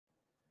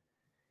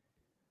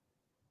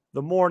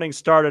The morning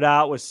started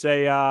out with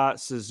Seiya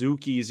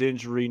Suzuki's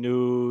injury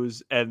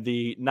news, and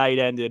the night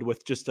ended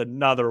with just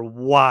another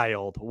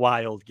wild,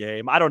 wild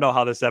game. I don't know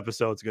how this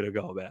episode's going to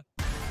go, man.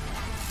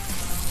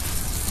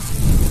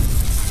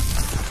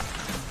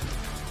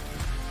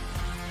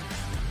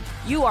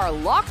 You are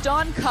Locked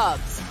On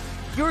Cubs,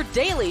 your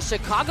daily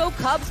Chicago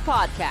Cubs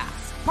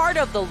podcast, part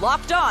of the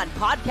Locked On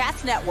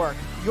Podcast Network,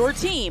 your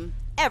team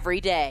every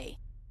day.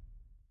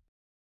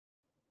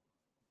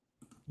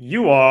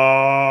 You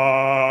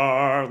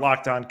are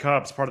Locked On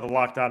Cubs, part of the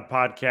Locked On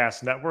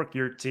Podcast Network,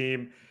 your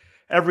team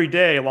every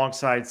day.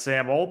 Alongside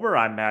Sam Olber,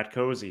 I'm Matt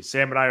Cozy.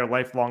 Sam and I are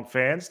lifelong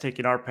fans,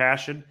 taking our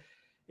passion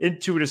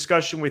into a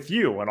discussion with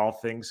you on all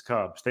things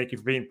Cubs. Thank you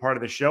for being part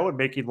of the show and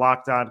making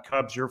Locked On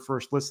Cubs your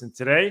first listen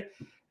today.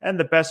 And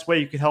the best way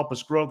you can help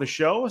us grow the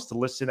show is to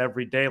listen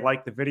every day,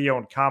 like the video,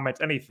 and comment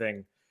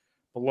anything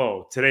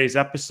below. Today's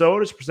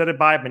episode is presented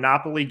by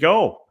Monopoly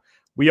Go.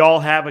 We all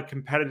have a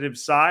competitive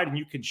side, and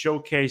you can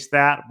showcase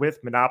that with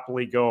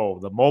Monopoly Go,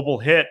 the mobile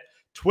hit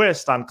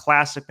twist on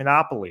classic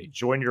Monopoly.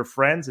 Join your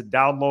friends and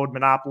download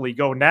Monopoly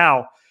Go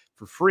now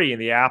for free in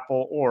the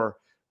Apple or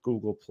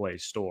Google Play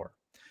Store.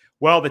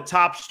 Well, the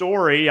top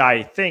story,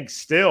 I think,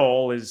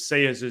 still is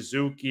Seiya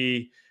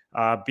Suzuki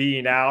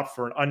being out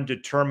for an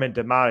undetermined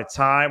amount of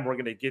time. We're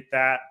going to get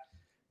that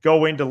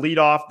going to lead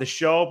off the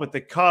show, but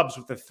the Cubs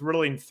with a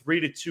thrilling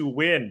 3-2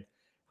 win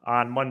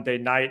on Monday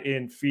night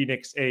in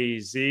Phoenix,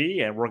 AZ,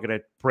 and we're going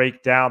to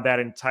break down that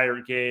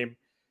entire game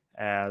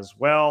as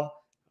well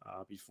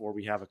before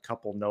we have a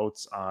couple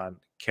notes on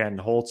Ken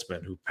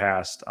Holtzman, who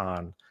passed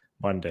on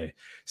Monday.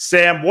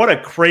 Sam, what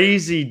a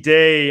crazy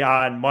day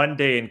on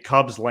Monday in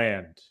Cubs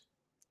land.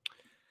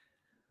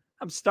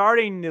 I'm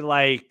starting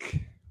to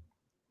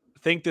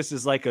think this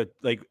is like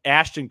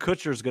Ashton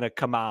Kutcher's going to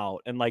come out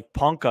and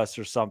punk us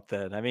or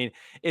something. I mean,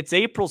 it's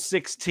April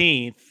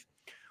 16th.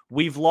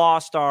 We've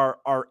lost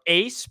our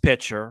ace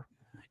pitcher,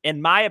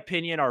 in my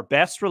opinion, our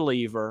best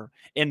reliever,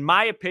 in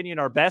my opinion,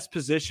 our best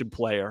position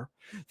player.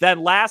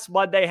 Then last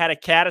Monday had a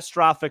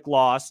catastrophic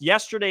loss.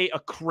 Yesterday, a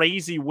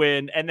crazy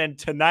win. And then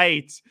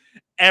tonight,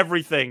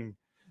 everything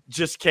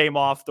just came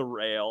off the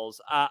rails.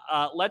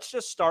 Let's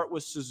just start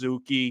with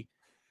Suzuki,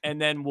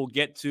 and then we'll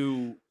get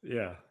to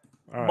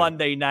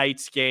Monday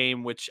night's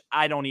game, which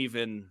I don't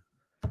even...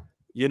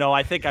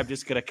 I think I'm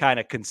just going to kind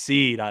of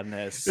concede on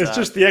this. It's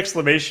just the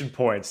exclamation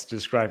points to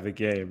describe the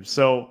game.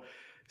 So,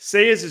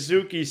 Seiya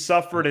Suzuki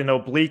suffered an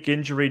oblique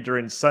injury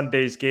during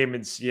Sunday's game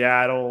in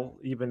Seattle,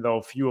 even though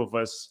few of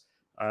us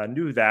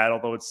knew that,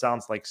 although it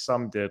sounds like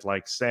some did,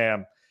 like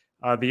Sam.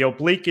 The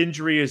oblique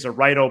injury is a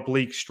right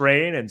oblique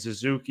strain, and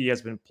Suzuki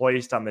has been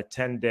placed on the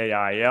 10-day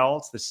IL.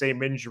 It's the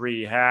same injury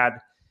he had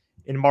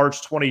in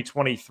March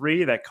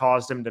 2023 that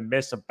caused him to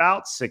miss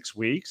about 6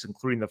 weeks,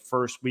 including the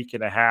first week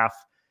and a half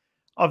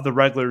of the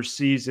regular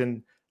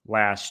season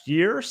last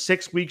year.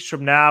 6 weeks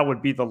from now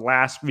would be the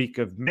last week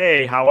of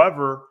May.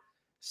 However,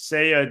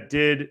 Seiya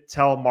did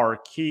tell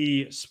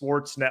Marquee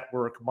Sports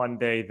Network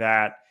Monday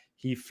that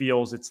he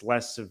feels it's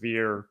less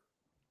severe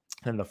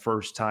than the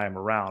first time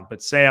around.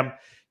 But Sam,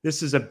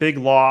 this is a big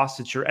loss.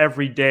 It's your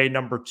everyday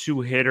number 2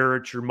 hitter.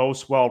 It's your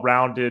most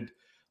well-rounded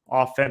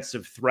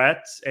offensive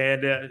threat.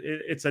 And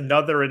it's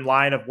another in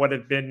line of what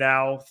have been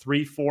now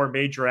 3-4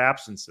 major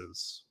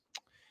absences.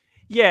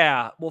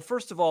 Yeah. Well,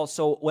 first of all,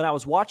 so when I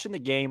was watching the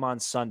game on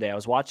Sunday, I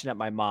was watching at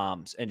my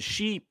mom's, and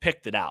she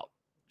picked it out.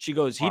 She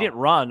goes, He didn't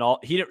run all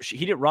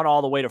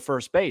the way to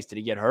first base. Did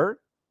he get hurt?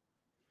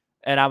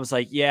 And I was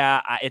like,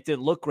 yeah, it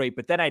didn't look great.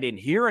 But then I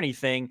didn't hear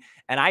anything,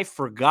 and I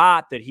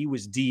forgot that he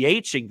was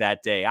DHing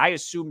that day. I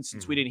assumed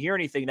since we didn't hear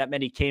anything, that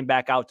meant he came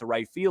back out to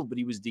right field, but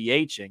he was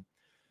DHing.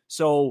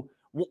 So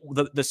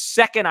the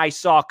second I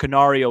saw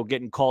Canario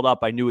getting called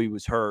up, I knew he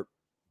was hurt.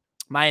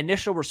 My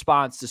initial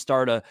response to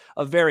start a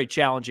very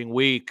challenging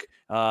week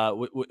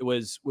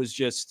was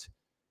just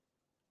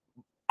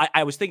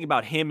I was thinking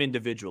about him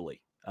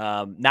individually,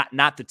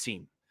 not the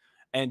team,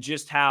 and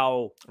just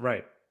how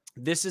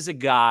this is a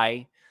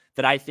guy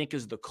that I think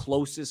is the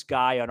closest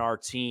guy on our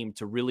team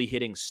to really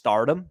hitting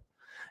stardom,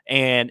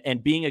 and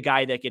being a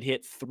guy that could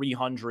hit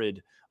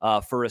 300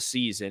 for a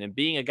season, and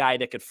being a guy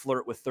that could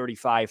flirt with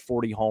 35,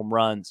 40 home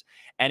runs.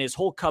 And his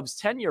whole Cubs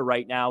tenure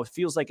right now, it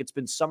feels like it's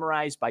been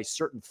summarized by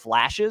certain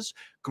flashes,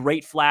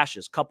 great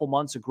flashes, couple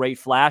months of great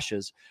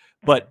flashes.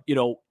 But,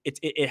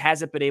 it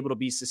hasn't been able to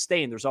be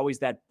sustained. There's always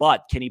that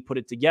but. Can he put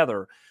it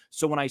together?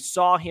 So when I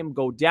saw him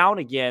go down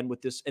again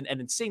with this,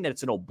 and seeing that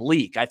it's an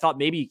oblique, I thought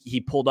maybe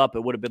he pulled up, it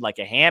would have been like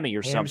a hammy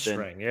or something.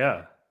 Hamstring,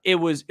 yeah. It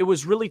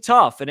was really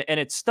tough, and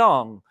it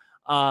stung.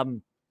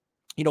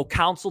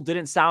 Counsell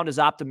didn't sound as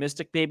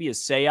optimistic maybe as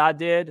Seiya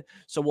did,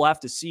 so we'll have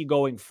to see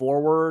going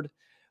forward.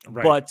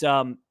 Right. But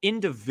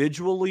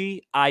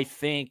individually, I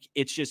think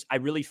it's just I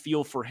really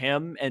feel for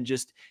him and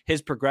just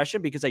his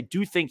progression, because I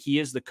do think he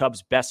is the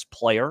Cubs' best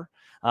player.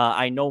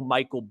 I know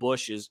Michael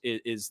Busch is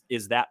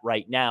that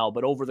right now,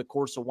 but over the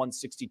course of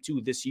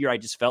 162 this year, I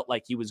just felt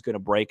like he was going to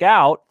break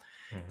out,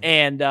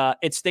 and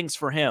it stings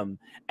for him.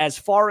 As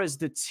far as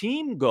the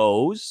team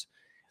goes,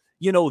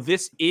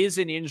 this is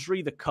an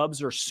injury the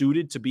Cubs are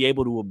suited to be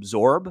able to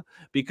absorb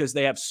because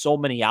they have so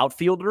many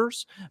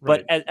outfielders.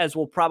 Right. But as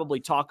we'll probably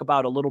talk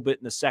about a little bit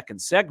in the second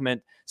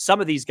segment,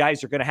 some of these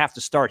guys are going to have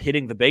to start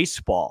hitting the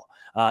baseball.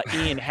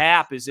 Ian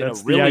Happ is in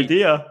That's the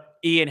idea.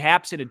 Ian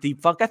Happ's in a deep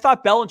funk. I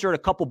thought Bellinger had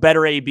a couple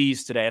better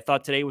ABs today. I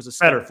thought today was a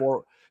step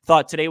forward.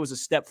 Thought today was a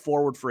step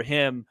forward for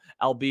him,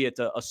 albeit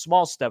a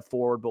small step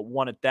forward, but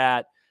one at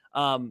that.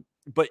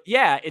 But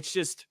yeah, it's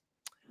just,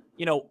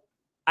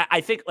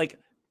 I think like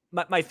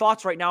my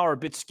thoughts right now are a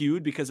bit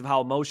skewed because of how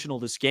emotional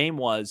this game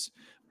was.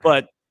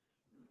 But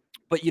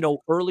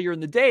earlier in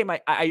the day,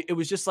 it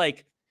was just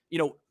like,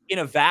 in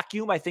a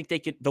vacuum, I think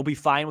they'll be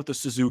fine with the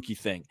Suzuki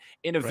thing.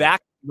 In a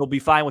vacuum, they'll be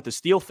fine with the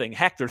Steele thing.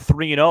 Heck, they're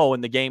 3-0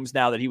 in the games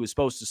now that he was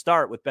supposed to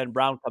start with Ben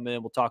Brown coming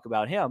in. We'll talk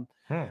about him.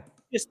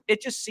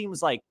 It just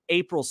seems like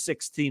April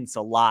 16th's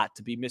a lot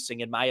to be missing,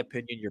 in my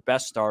opinion, your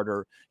best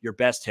starter, your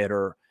best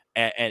hitter,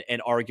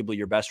 and arguably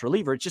your best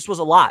reliever. It just was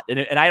a lot, and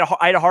I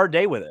had a hard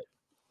day with it.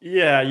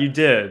 Yeah, you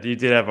did. You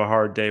did have a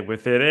hard day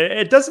with it.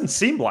 It doesn't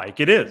seem like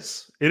it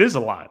is. It is a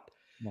lot.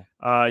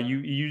 Yeah.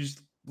 You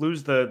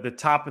lose the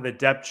top of the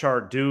depth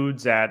chart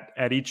dudes at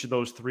each of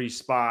those three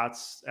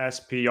spots,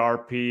 SP,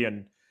 RP,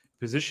 and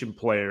position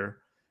player.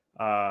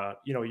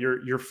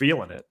 You're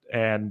feeling it.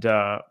 And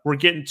we're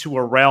getting to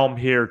a realm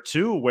here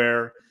too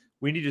where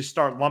we need to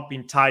start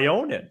lumping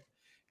Tyone in.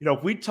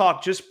 If we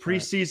talk just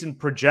preseason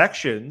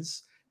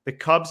projections, the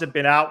Cubs have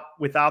been out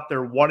without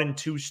their 1 and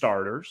 2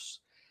 starters.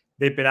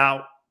 They've been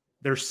out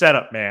their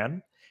setup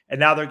man, and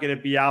now they're going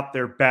to be out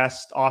their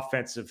best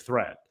offensive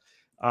threat.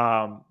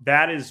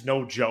 That is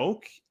no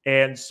joke.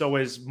 And so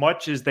as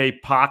much as they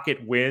pocket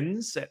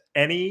wins at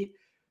any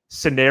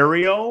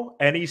scenario,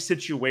 any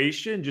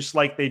situation, just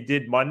like they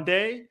did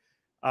Monday,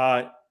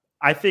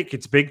 I think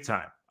it's big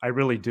time. I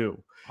really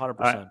do.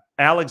 100%.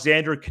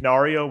 Alexander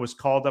Canario was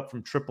called up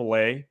from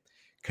AAA.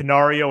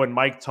 Canario and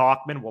Mike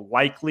Tauchman will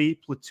likely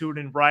platoon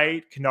in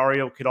right.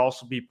 Canario could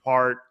also be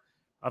part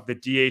of the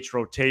DH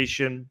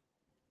rotation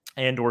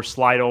and or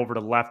slide over to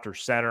left or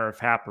center if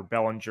Happ or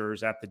Bellinger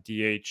is at the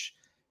DH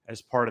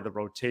as part of the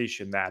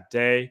rotation that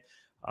day.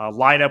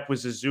 Lineup with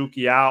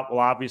Suzuki out will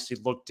obviously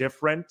look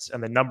different.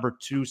 And the number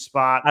 2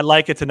 spot. I'd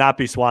like it to not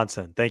be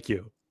Swanson. Thank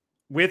you.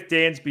 With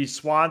Dansby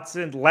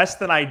Swanson, less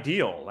than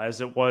ideal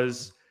as it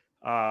was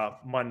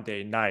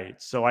Monday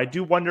night. So I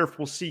do wonder if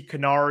we'll see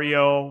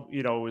Canario,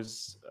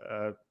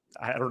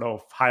 I don't know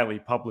if highly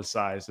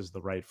publicized is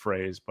the right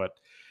phrase, but,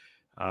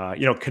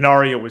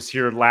 Canario was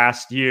here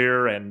last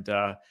year and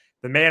the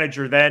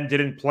manager then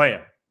didn't play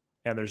him.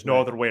 And there's no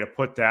other way to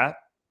put that.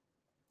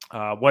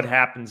 What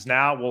happens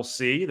now, we'll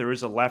see. There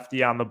is a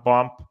lefty on the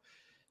bump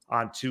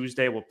on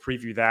Tuesday. We'll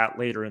preview that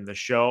later in the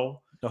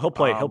show. No, he'll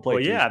play.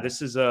 But yeah,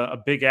 this is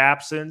a big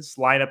absence.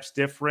 Lineup's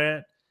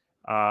different.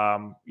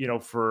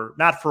 For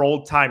not for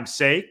old time's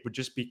sake, but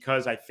just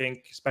because I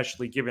think,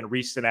 especially given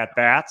recent at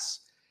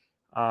bats,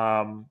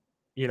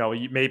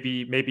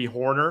 maybe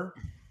Horner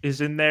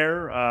is in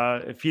there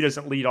if he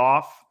doesn't lead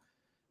off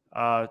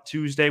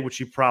Tuesday, which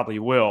he probably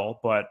will.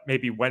 But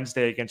maybe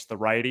Wednesday against the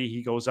righty,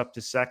 he goes up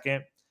to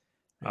second.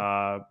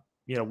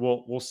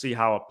 We'll see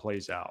how it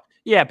plays out.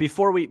 Yeah,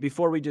 before we get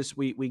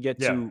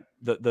to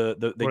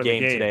the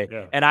game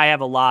today, and I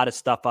have a lot of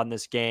stuff on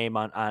this game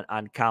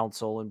on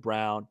Counsell and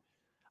Brown.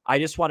 I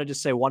just wanted to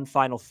say one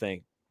final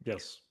thing.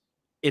 Yes,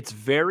 it's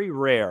very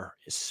rare,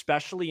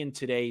 especially in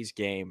today's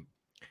game,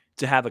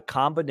 to have a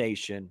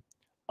combination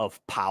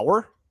of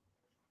power,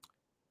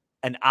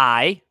 an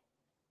eye,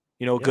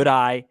 good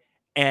eye,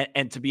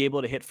 and to be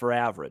able to hit for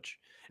average.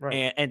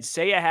 Right. And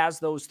Seiya has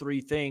those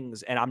three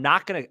things, and I'm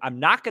not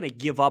gonna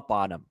give up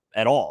on him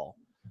at all.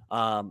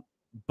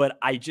 But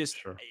I just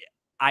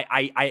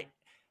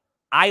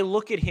I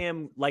look at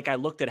him like I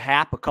looked at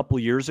Happ a couple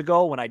years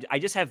ago when I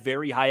just have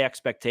very high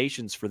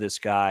expectations for this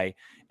guy,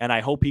 and I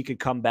hope he could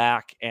come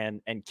back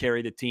and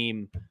carry the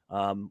team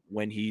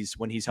when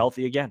he's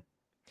healthy again.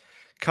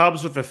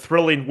 Cubs with a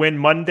thrilling win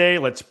Monday.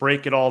 Let's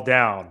break it all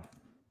down.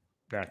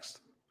 Next.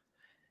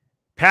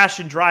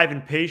 Passion, drive,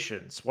 and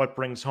patience. What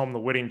brings home the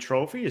winning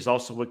trophy is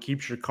also what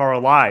keeps your car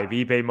alive.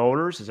 eBay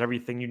Motors is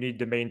everything you need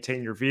to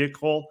maintain your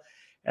vehicle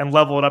and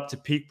level it up to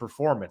peak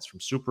performance, from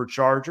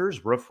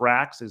superchargers, roof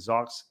racks,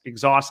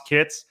 exhaust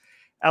kits,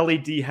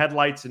 LED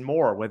headlights, and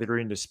more. Whether you're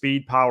into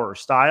speed, power, or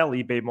style,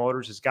 eBay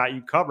Motors has got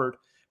you covered.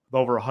 With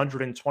over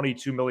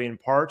 122 million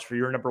parts for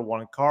your number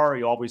one car,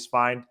 you'll always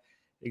find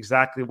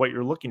exactly what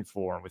you're looking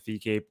for. And with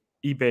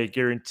eBay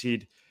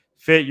Guaranteed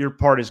Fit, your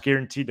part is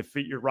guaranteed to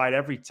fit your ride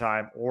every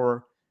time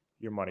or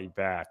your money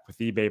back. With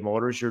eBay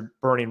Motors, you're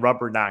burning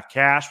rubber, not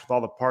cash. With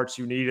all the parts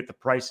you need at the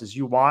prices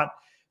you want,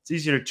 it's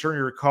easy to turn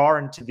your car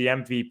into the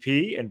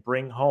MVP and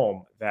bring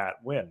home that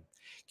win.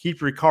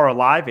 Keep your car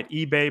alive at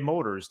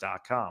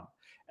ebaymotors.com.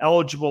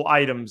 Eligible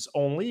items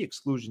only.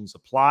 Exclusions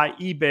apply.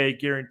 eBay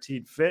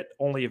Guaranteed Fit,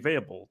 only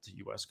available to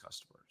U.S.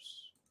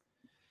 customers.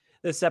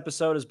 This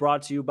episode is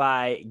brought to you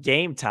by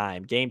Game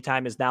Time. Game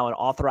Time is now an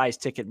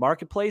authorized ticket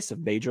marketplace of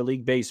Major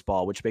League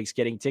Baseball, which makes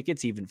getting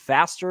tickets even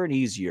faster and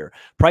easier.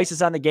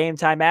 Prices on the Game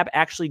Time app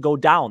actually go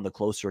down the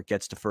closer it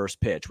gets to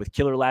first pitch, with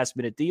killer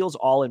last-minute deals,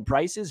 all-in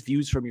prices,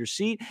 views from your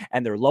seat,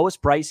 and their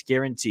lowest price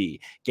guarantee.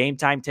 Game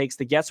Time takes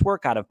the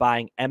guesswork out of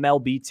buying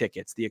MLB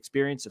tickets. The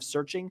experience of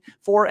searching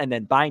for and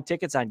then buying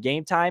tickets on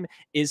Game Time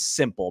is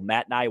simple.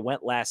 Matt and I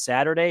went last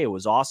Saturday. It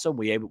was awesome.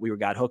 We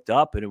got hooked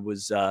up, and it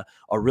was a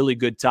really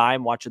good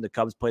time watching the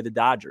Cubs play the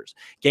Dodgers.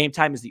 Game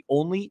Time is the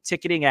only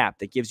ticketing app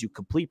that gives you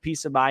complete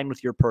peace of mind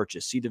with your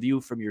purchase. See the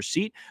view from your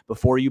seat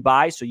before you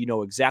buy, so you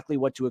know exactly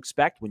what to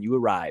expect when you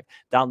arrive.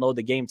 Download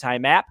the Game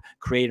Time app,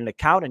 create an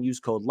account, and use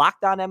code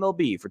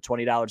LOCKEDONMLB for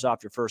 $20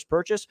 off your first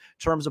purchase.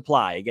 Terms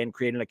apply. Again,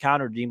 create an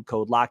account and redeem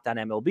code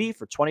LOCKEDONMLB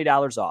for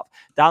 $20 off.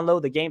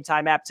 Download the Game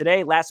Time app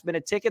today. Last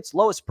minute tickets,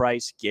 lowest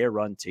price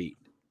guaranteed.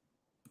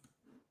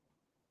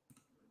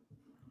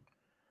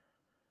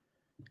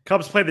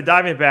 Cubs play the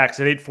Diamondbacks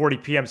at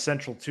 8:40 p.m.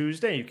 Central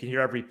Tuesday. You can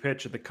hear every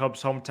pitch of the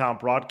Cubs' hometown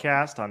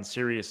broadcast on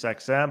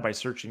SiriusXM by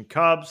searching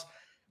Cubs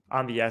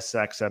on the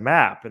SXM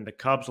app. And the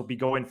Cubs will be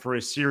going for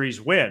a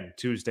series win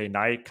Tuesday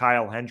night.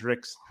 Kyle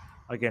Hendricks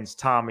against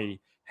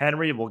Tommy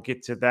Henry. We'll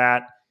get to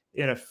that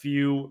in a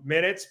few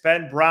minutes.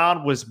 Ben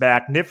Brown was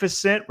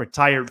magnificent,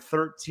 retired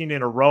 13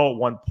 in a row at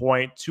one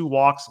point. 2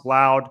 walks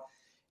allowed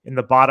in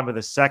the bottom of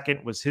the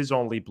second was his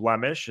only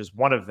blemish, as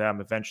one of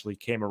them eventually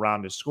came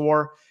around to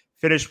score.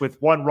 Finished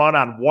with 1 run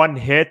on 1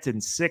 hit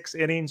in 6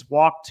 innings,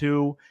 walked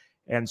 2,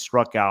 and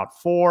struck out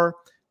 4.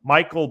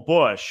 Michael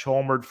Busch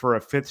homered for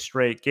a 5th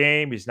straight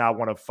game. He's now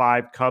one of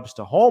 5 Cubs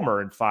to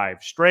homer in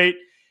 5 straight.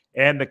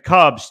 And the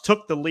Cubs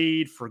took the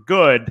lead for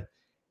good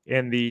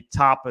in the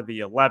top of the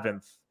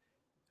 11th.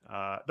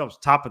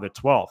 Top of the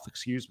 12th,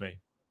 excuse me.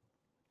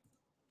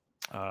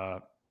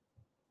 Top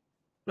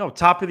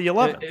of the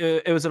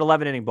 11th. It was an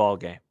 11-inning ball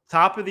game.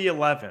 Top of the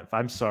 11th.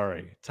 I'm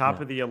sorry. Top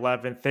of the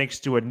 11th, thanks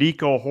to a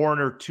Nico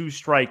Horner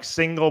 2-strike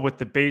single with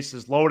the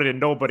bases loaded and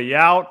nobody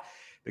out.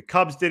 The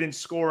Cubs didn't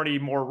score any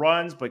more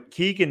runs, but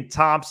Keegan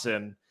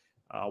Thompson,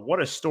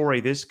 what a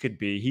story this could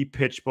be. He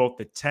pitched both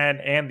the 10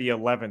 and the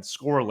 11th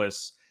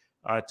scoreless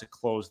to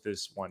close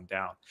this one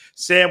down.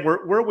 Sam,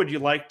 where would you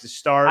like to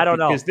start? I don't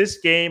know. Because this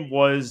game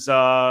was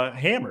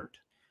hammered.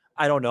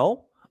 I don't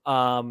know.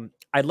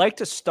 I'd like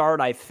to start,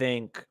 I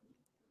think,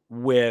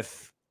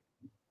 with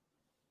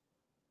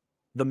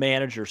the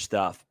manager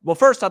stuff. Well,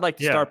 first I'd like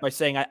to start by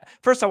saying, I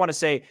want to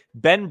say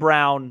Ben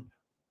Brown,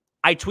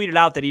 I tweeted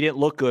out that he didn't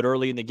look good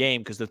early in the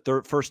game because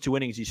the first 2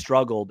 innings he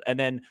struggled, and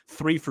then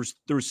 3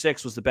 through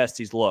 6 was the best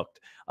he's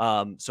looked.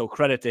 So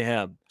credit to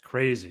him.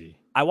 Crazy.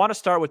 I want to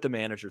start with the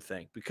manager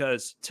thing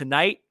because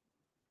tonight,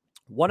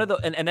 one of the,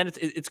 and then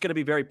it's going to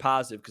be very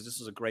positive because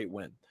this is a great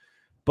win.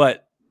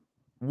 But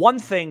one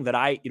thing that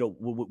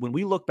when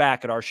we look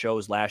back at our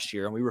shows last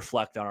year and we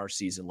reflect on our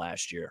season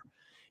last year,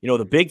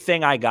 the big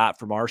thing I got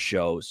from our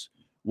shows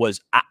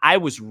was I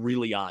was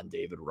really on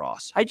David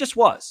Ross. I just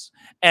was.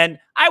 And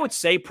I would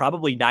say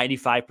probably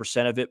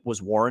 95% of it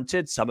was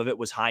warranted. Some of it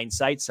was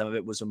hindsight. Some of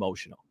it was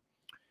emotional.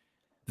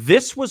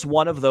 This was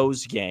one of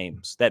those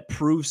games that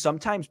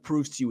sometimes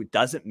proves to you it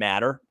doesn't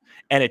matter.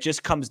 And it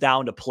just comes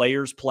down to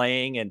players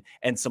playing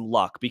and some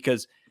luck,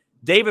 because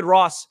David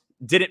Ross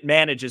didn't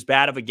manage as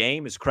bad of a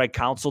game as Craig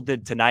Counsell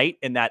did tonight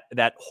in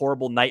that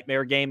horrible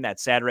nightmare game, that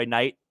Saturday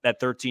night, that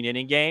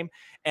 13-inning game.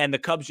 And the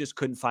Cubs just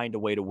couldn't find a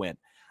way to win.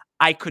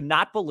 I could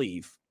not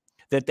believe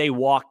that they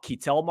walked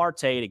Ketel Marte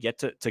to get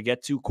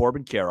to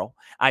Corbin Carroll.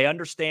 I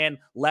understand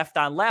left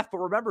on left, but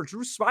remember,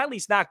 Drew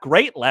Smiley's not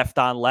great left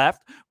on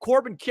left.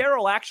 Corbin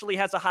Carroll actually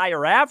has a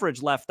higher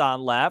average left on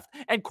left.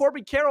 And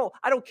Corbin Carroll,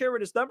 I don't care what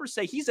his numbers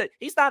say, he's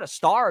not a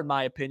star in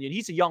my opinion.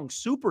 He's a young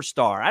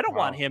superstar. I don't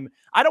want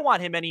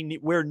him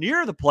anywhere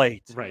near the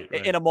plate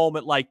in a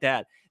moment like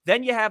that.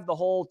 Then you have the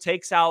whole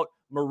takes out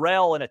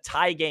Morel in a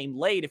tie game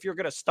late. If you're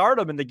going to start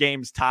him and the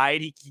game's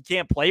tied, he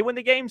can't play when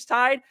the game's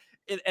tied.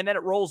 And then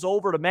it rolls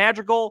over to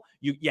Madrigal.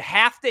 You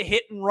have to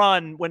hit and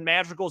run when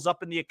Madrigal's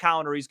up in the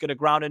account, or he's going to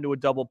ground into a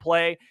double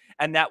play.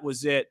 And that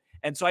was it.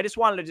 And so I just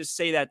wanted to just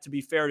say that to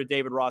be fair to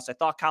David Ross. I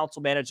thought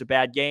Counsell managed a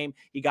bad game.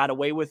 He got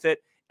away with it.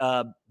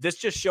 This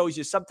just shows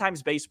you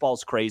sometimes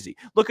baseball's crazy.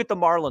 Look at the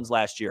Marlins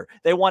last year.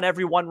 They won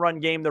every 1-run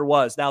game there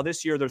was. Now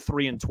this year they're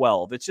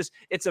 3-12.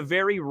 It's a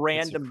very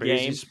random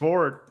game.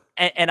 Sport.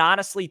 And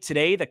honestly,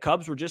 today, the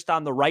Cubs were just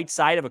on the right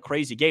side of a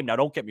crazy game. Now,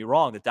 don't get me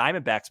wrong. The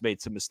Diamondbacks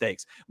made some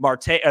mistakes.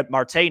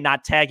 Marte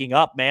not tagging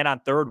up, man, on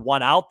third,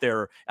 1 out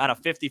there on a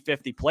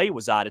 50-50 play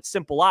was odd. It's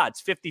simple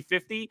odds.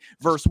 50-50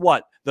 versus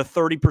what? The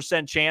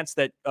 30% chance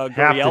that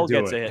Gurriel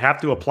gets a hit.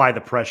 Have to apply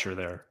the pressure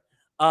there.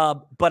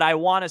 But I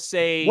want to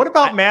say... What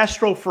about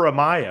Mastro for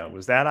Amaya?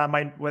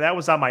 That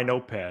was on my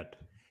notepad.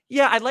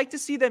 Yeah, I'd like to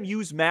see them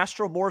use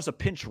Mastro more as a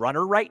pinch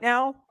runner right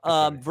now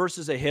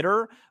versus a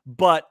hitter.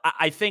 But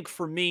I think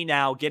for me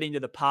now, getting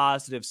to the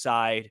positive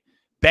side,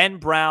 Ben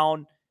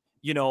Brown,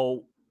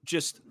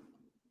 just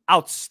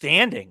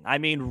outstanding. I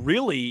mean,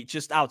 really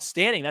just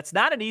outstanding. That's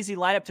not an easy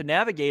lineup to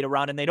navigate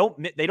around, and they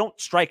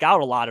don't strike out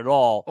a lot at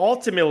all.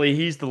 Ultimately,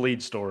 he's the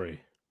lead story.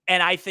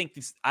 And I think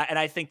the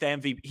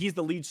MVP, he's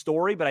the lead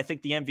story, but I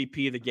think the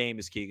MVP of the game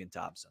is Keegan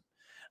Thompson.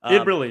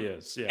 It really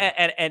is.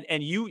 Yeah.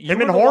 And you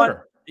him and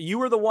Horner. You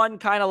were the one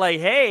kind of like,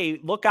 hey,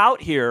 look out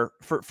here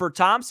for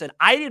Thompson.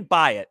 I didn't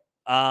buy it.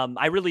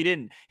 I really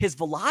didn't. His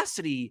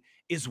velocity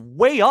is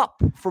way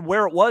up from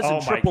where it was in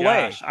AAA. My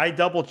gosh. I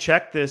double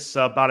checked this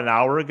about an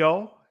hour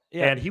ago,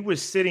 and he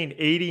was sitting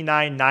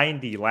 89,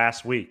 90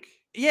 last week.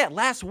 Yeah,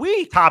 last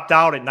week. Topped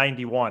out at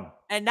 91.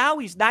 And now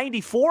he's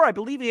 94. I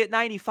believe he hit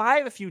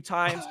 95 a few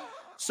times.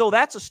 So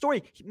that's a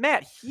story.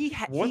 Matt,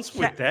 What's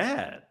with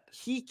that?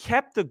 He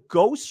kept the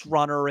ghost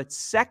runner at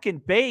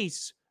second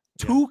base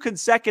 2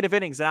 consecutive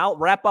innings. And I'll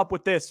wrap up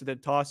with this and then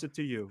toss it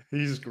to you.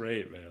 He's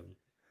great, man.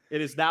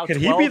 It is now Can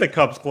he be the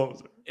Cubs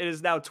closer? It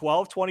is now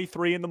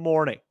 12:23 in the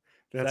morning.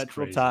 That's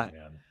Central crazy, time.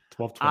 Man.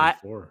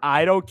 12:24.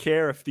 I don't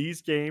care if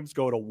these games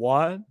go to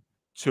 1,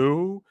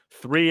 2,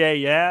 3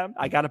 a.m.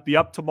 I got to be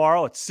up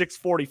tomorrow at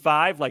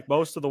 6:45 like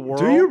most of the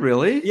world. Do you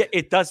really? Yeah,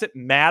 it doesn't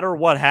matter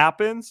what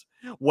happens.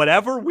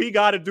 Whatever we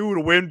got to do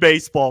to win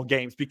baseball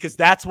games, because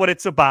that's what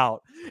it's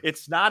about.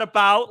 It's not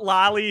about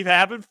Lolly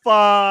having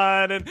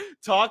fun and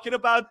talking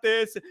about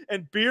this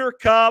and beer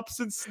cups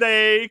and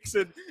snakes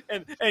and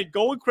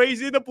going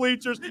crazy in the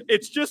bleachers.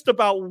 It's just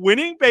about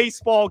winning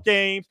baseball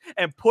games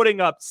and putting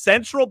up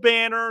central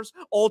banners,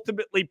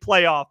 ultimately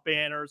playoff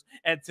banners.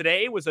 And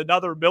today was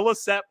another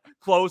millisecond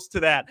close to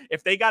that.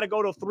 If they got to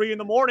go to 3 in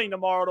the morning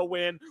tomorrow to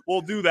win,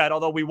 we'll do that,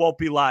 although we won't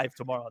be live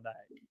tomorrow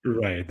night.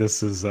 Right.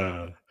 This is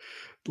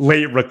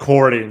late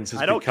recordings.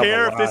 I don't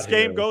care if this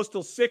game goes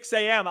till 6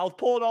 a.m. I'll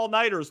pull an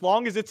all-nighter as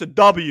long as it's a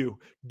W.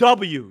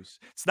 W's.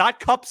 It's not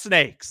cup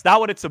snakes.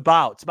 Not what it's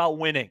about. It's about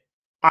winning.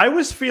 I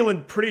was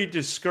feeling pretty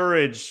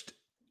discouraged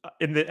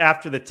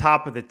after the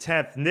top of the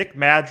 10th. Nick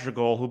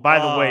Madrigal, who, by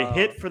the way,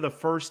 hit for the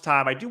first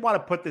time. I do want to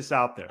put this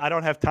out there. I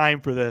don't have time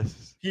for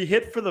this. He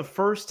hit for the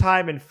first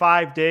time in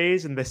 5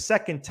 days and the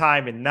second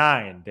time in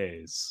 9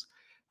 days.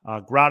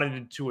 Grounded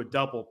into a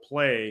double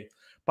play.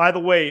 By the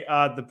way,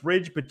 the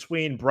bridge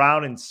between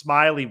Brown and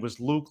Smiley was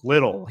Luke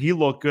Little. He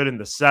looked good in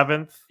the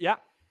 7th. Yeah.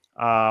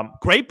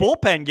 Great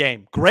bullpen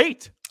game.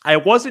 Great. I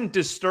wasn't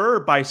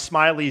disturbed by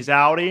Smiley's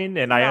outing,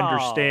 and I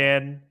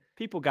understand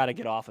people got to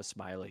get off of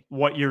Smiley.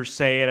 What you're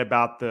saying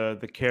about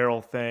the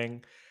Carroll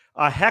thing.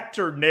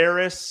 Hector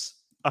Neris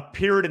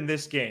appeared in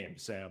this game,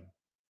 Sam.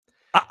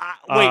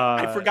 Wait,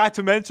 I forgot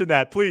to mention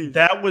that, please.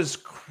 That was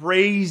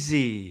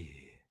crazy.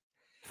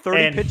 30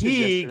 and pitches he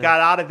yesterday. got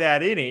out of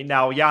that inning.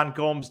 Now, Jan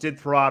Gomes did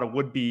throw out a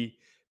would-be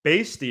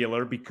base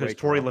stealer because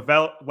Torey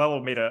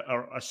Lovullo made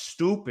a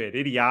stupid,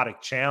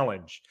 idiotic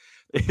challenge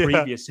the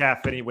previous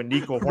half inning when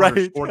Nico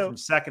Horner scored from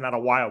second on a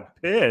wild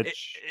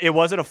pitch. It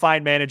wasn't a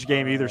fine managed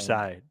game either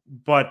side.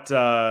 But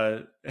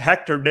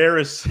Hector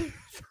Neris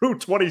threw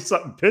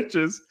 20-something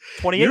pitches.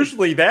 28.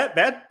 Usually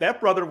that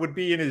brother would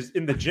be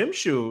in the gym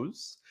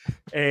shoes.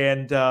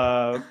 And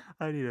I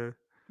need a...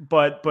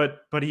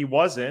 But he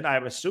wasn't.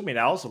 I'm assuming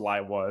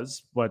Alzolay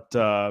was, but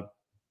that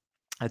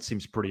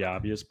seems pretty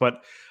obvious.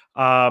 But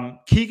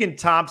Keegan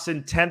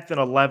Thompson, 10th and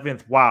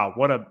 11th. Wow,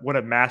 what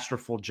a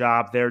masterful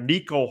job there.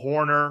 Nico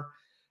Horner,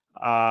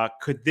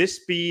 could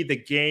this be the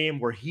game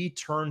where he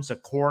turns a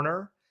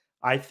corner?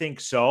 I think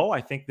so.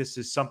 I think this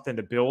is something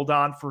to build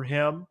on for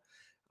him.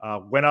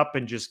 Went up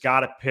and just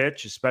got a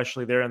pitch,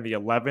 especially there in the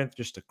 11th.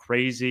 Just a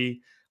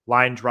crazy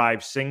line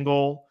drive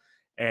single.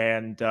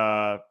 And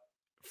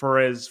for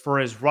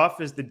as rough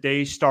as the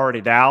day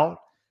started out,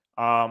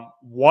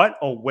 what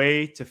a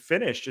way to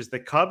finish as the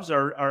Cubs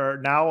are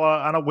now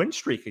on a win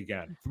streak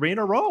again, 3 in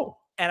a row.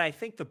 And I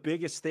think the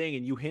biggest thing,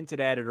 and you hinted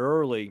at it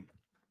early,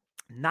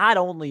 not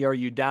only are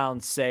you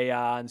down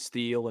Seiya and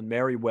Steele and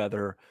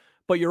Merriweather,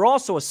 but you're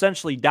also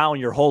essentially down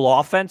your whole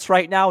offense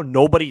right now.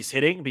 Nobody's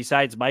hitting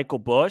besides Michael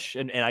Busch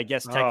and I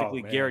guess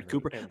technically Garrett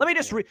Cooper. Let me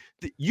just read.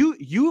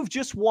 You've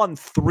just won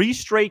 3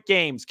 straight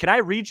games. Can I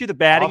read you the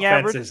batting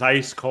average? Offense is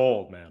ice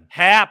cold, man.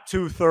 Happ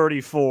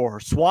 234,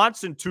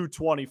 Swanson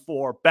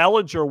 224,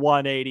 Bellinger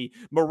 180,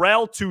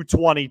 Morel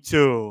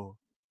 222.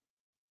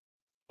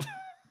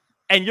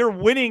 And you're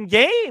winning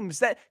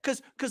games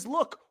because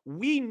look,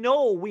 we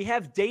know we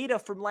have data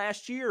from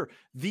last year.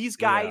 These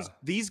guys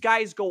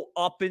go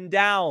up and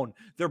down.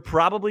 They're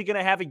probably going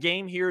to have a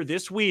game here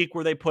this week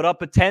where they put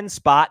up a 10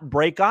 spot and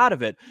break out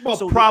of it. Well,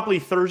 so probably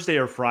Thursday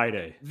or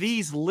Friday.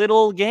 These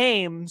little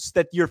games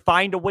that you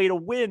find a way to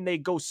win, they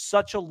go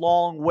such a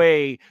long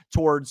way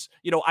towards,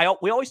 we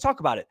always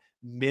talk about it.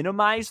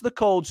 Minimize the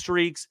cold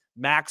streaks,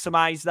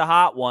 maximize the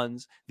hot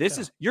ones. This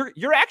is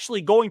you're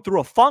actually going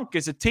through a funk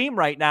as a team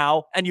right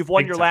now, and you've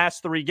won your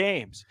last 3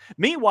 games.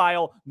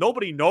 Meanwhile,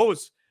 nobody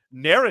knows.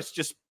 Neris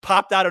just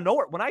popped out of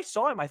nowhere. When I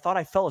saw him, I thought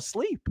I fell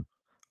asleep.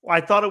 Well,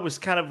 I thought it was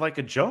kind of like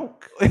a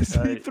joke. He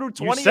threw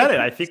 20. You said it.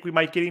 I think we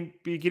might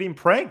be getting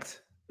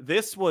pranked.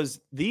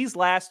 These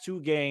last 2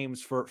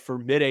 games for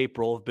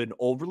mid-April have been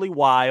overly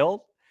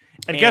wild.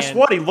 And guess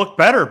what? He looked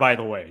better, by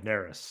the way,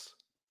 Neris.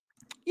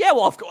 Yeah,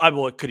 well, of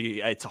course,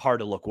 it's hard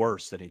to look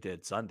worse than he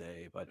did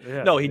Sunday, but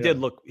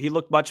he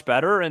looked much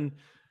better, and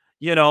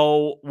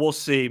we'll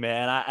see,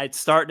 man. It's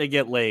starting to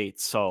get late,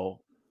 so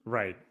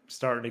right.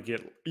 starting to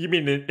get. You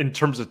mean in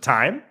terms of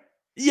time?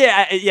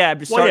 Yeah.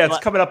 Well, yeah, it's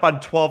coming up on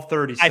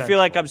 12:30. I feel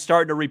like I'm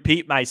starting to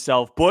repeat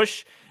myself.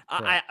 Bush,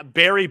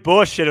 Barry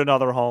Bush hit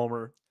another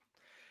homer.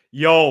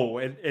 Yo,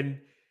 and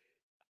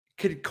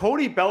could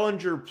Cody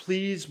Bellinger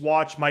please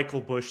watch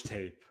Michael Bush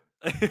tape?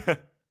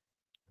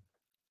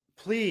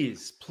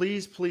 Please.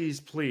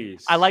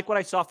 I like what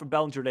I saw from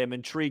Bellinger today. I'm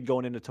intrigued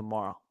going into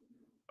tomorrow.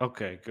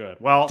 Okay, good.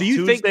 Well, do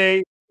you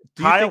Tuesday,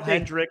 Kyle think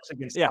Hendricks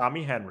against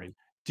Tommy Henry.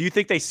 Do you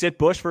think they sit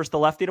Bush versus the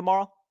lefty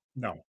tomorrow?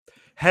 No.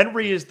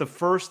 Henry is the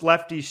first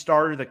lefty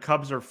starter the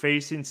Cubs are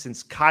facing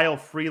since Kyle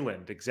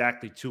Freeland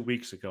exactly 2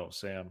 weeks ago,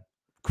 Sam.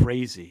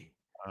 Crazy.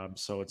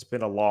 So it's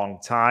been a long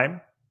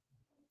time.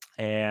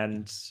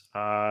 And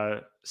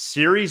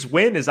series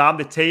win is on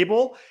the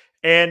table.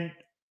 And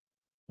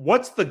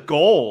what's the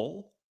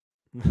goal?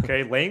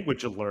 Okay,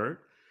 language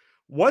alert.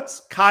 What's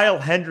Kyle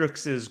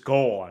Hendricks'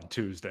 goal on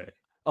Tuesday?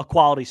 A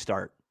quality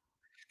start.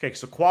 Okay,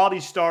 so quality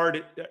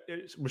start.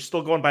 We're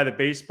still going by the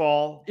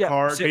baseball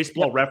card,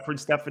 baseball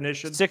reference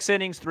definition. 6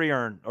 innings, 3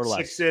 earned or less.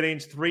 6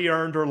 innings, 3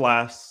 earned or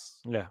less.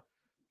 Yeah.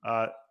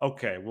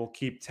 Okay, we'll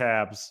keep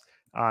tabs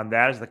on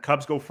that as the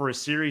Cubs go for a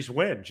series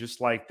win,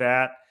 just like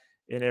that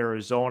in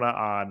Arizona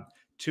on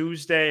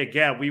Tuesday.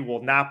 Again, we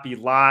will not be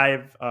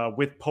live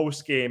with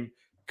post-game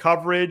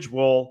coverage.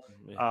 We'll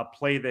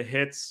play the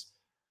hits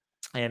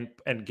and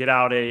get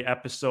out a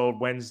episode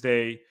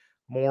Wednesday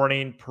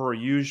morning per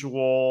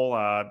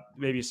usual.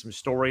 Maybe some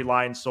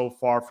storylines so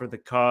far for the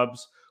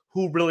Cubs.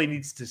 Who really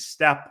needs to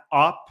step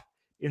up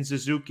in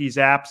Suzuki's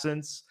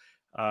absence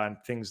and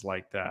things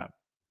like that.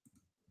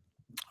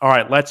 All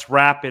right, let's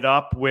wrap it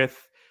up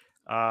with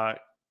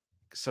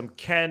some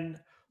Ken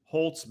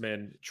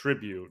Holtzman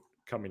tribute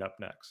coming up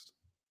next.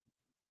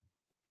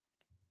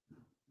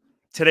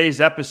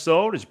 Today's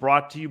episode is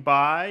brought to you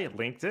by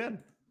LinkedIn.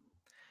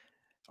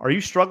 Are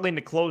you struggling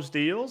to close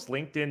deals?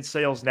 LinkedIn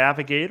Sales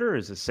Navigator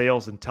is a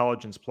sales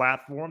intelligence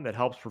platform that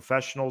helps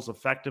professionals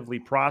effectively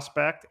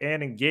prospect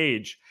and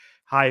engage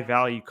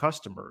high-value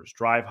customers,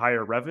 drive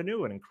higher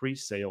revenue, and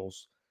increase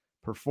sales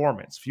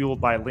performance.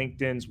 Fueled by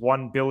LinkedIn's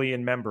 1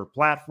 billion member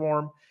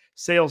platform,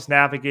 Sales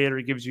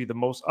Navigator gives you the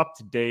most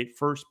up-to-date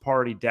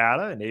first-party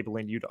data,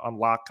 enabling you to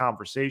unlock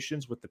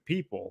conversations with the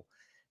people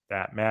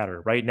that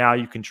matter. Right now,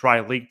 you can try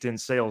LinkedIn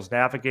Sales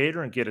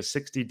Navigator and get a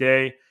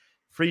 60-day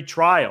free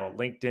trial,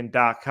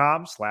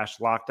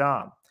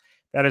 linkedin.com/lockedon.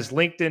 That is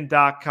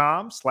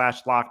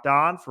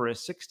linkedin.com/lockedon for a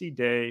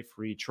 60-day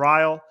free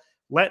trial.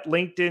 Let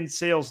LinkedIn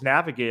Sales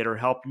Navigator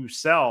help you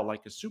sell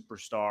like a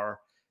superstar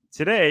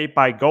today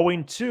by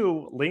going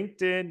to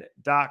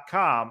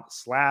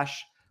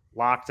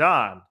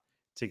linkedin.com/lockedon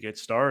to get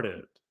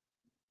started.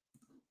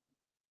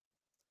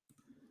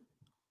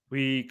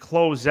 We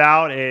close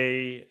out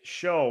a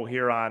show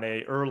here on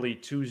a early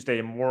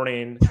Tuesday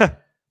morning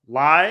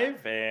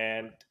live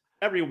and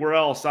everywhere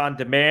else on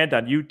demand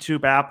on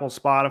YouTube, Apple,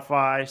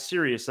 Spotify,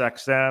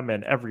 SiriusXM,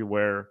 and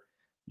everywhere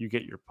you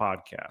get your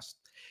podcast.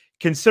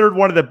 Considered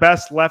one of the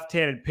best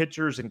left-handed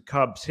pitchers in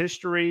Cubs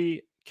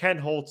history, Ken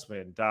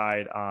Holtzman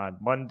died on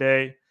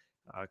Monday.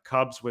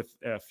 Cubs with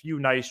a few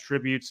nice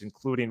tributes,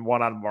 including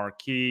one on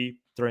Marquee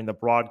during the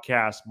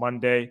broadcast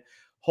Monday.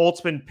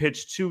 Holtzman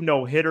pitched 2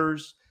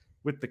 no-hitters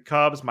with the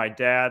Cubs. My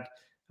dad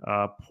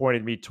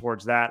pointed me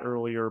towards that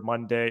earlier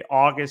Monday.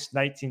 August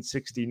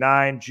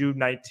 1969, June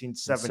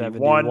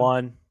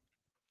 1971.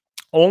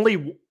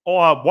 Only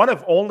one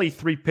of only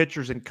 3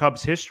 pitchers in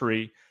Cubs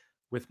history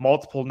with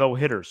multiple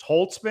no-hitters.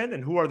 Holtzman,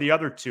 and who are the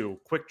other 2?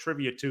 Quick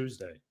Trivia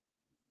Tuesday.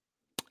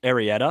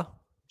 Arrieta.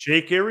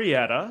 Jake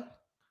Arrieta.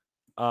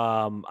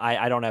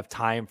 I don't have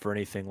time for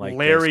anything like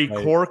Larry this,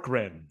 right?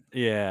 Corcoran.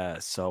 Yeah,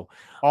 so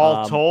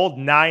all told,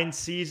 9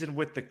 seasons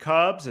with the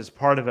Cubs as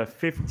part of a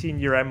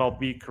 15-year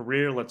MLB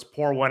career. Let's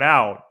pour one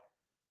out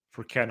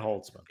for Ken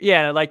Holtzman. Yeah,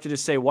 and I'd like to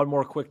just say one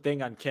more quick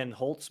thing on Ken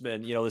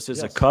Holtzman. You know, this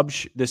is a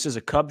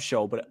Cubs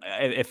show, but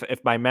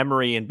if my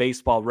memory and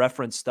baseball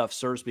reference stuff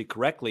serves me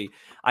correctly,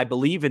 I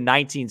believe in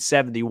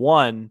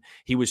 1971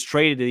 he was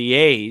traded to the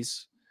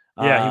A's.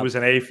 Yeah, he was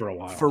an A for a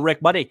while. For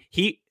Rick Monday.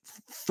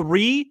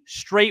 3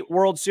 straight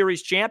World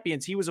Series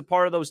champions. He was a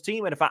part of those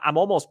teams. And I'm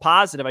almost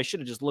positive, I should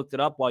have just looked it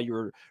up while you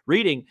were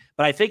reading,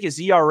 but I think his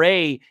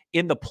ERA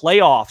in the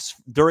playoffs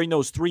during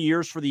those 3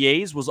 years for the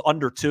A's was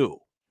under 2.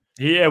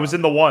 Yeah, it was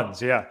in the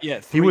ones. Yeah.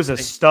 Yeah. He was a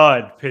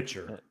stud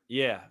pitcher.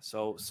 Yeah.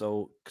 So,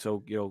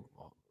 you know,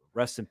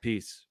 rest in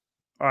peace.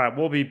 All right.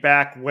 We'll be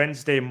back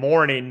Wednesday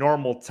morning,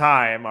 normal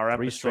time. Our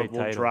episode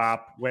will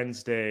drop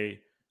Wednesday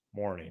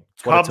morning.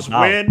 Cubs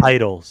win.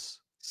 Titles.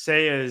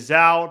 Seiya is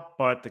out,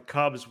 but the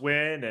Cubs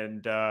win,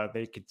 and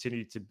they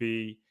continue to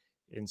be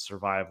in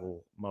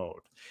survival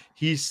mode.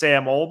 He's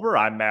Sam Olber.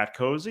 I'm Matt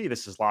Cozy.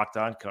 This is Locked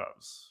On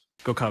Cubs.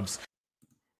 Go Cubs.